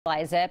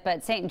Realize it,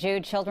 but St.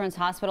 Jude Children's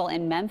Hospital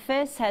in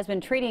Memphis has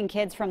been treating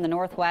kids from the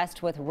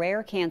Northwest with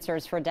rare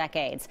cancers for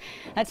decades.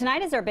 Now,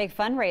 tonight is their big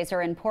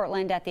fundraiser in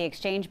Portland at the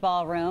Exchange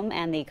Ballroom,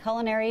 and the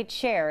culinary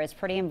chair is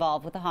pretty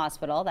involved with the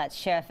hospital. That's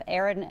Chef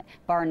Aaron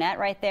Barnett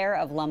right there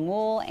of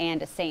Lamoule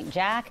and St.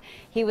 Jack.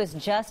 He was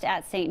just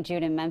at St.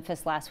 Jude in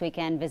Memphis last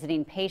weekend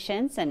visiting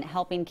patients and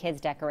helping kids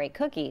decorate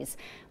cookies.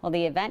 Well,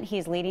 the event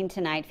he's leading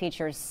tonight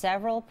features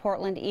several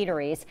Portland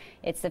eateries.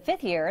 It's the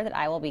 5th year that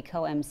I will be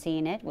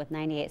co-emceeing it with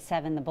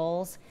 98.7 The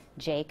Bulls'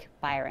 Jake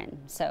Byron.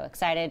 So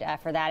excited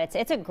for that.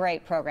 It's a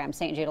great program,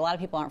 St. Jude. A lot of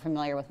people aren't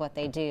familiar with what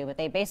they do, but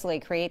they basically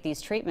create these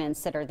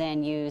treatments that are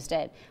then used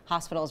at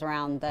hospitals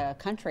around the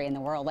country and the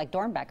world, like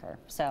Dornbecker.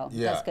 So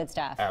that's good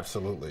stuff.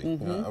 Absolutely.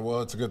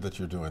 Well, it's good that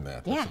you're doing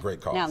that. That's a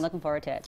great cause. Yeah, I'm looking forward to it.